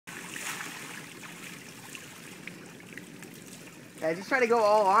Yeah, just try to go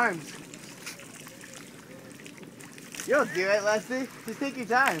all arms. You'll do it, Leslie. Just take your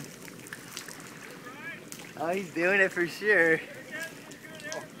time. Oh, he's doing it for sure.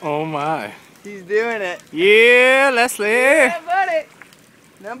 Oh my. He's doing it. Yeah, Leslie. Yeah, buddy.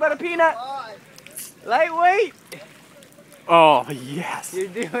 Nothing but a peanut. Lightweight. Oh, yes. You're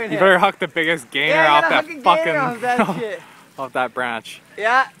doing it. You better huck the biggest gainer off that fucking off that shit. off that branch.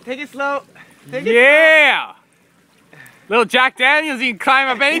 Yeah, take it slow. Take it Yeah. Little Jack Daniels, you can climb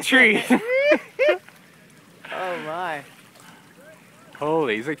up any tree. Oh my.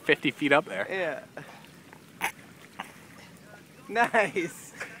 Holy, he's like 50 feet up there. Yeah.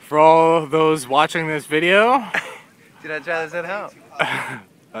 Nice. For all those watching this video, do not try this at home.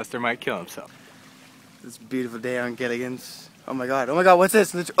 Lester might kill himself. It's a beautiful day on Gilligans. Oh my god, what's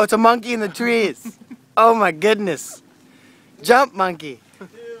this? Oh, it's a monkey in the trees. Oh my goodness. Jump, monkey. 2,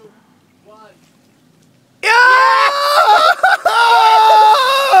 1. Yeah!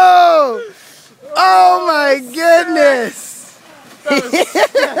 Oh my goodness.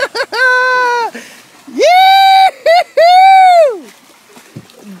 Yee-hoo!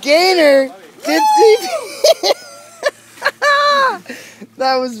 Gainer 50 feet.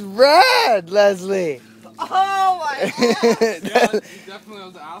 That was rad, Leslie. Oh my god! Yeah, he definitely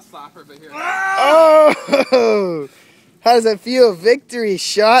was an ass slapper, but here. Oh! How does that feel? Victory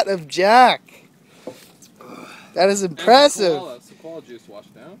shot of Jack. That is impressive. Some koala juice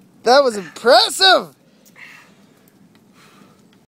washed down. That was impressive.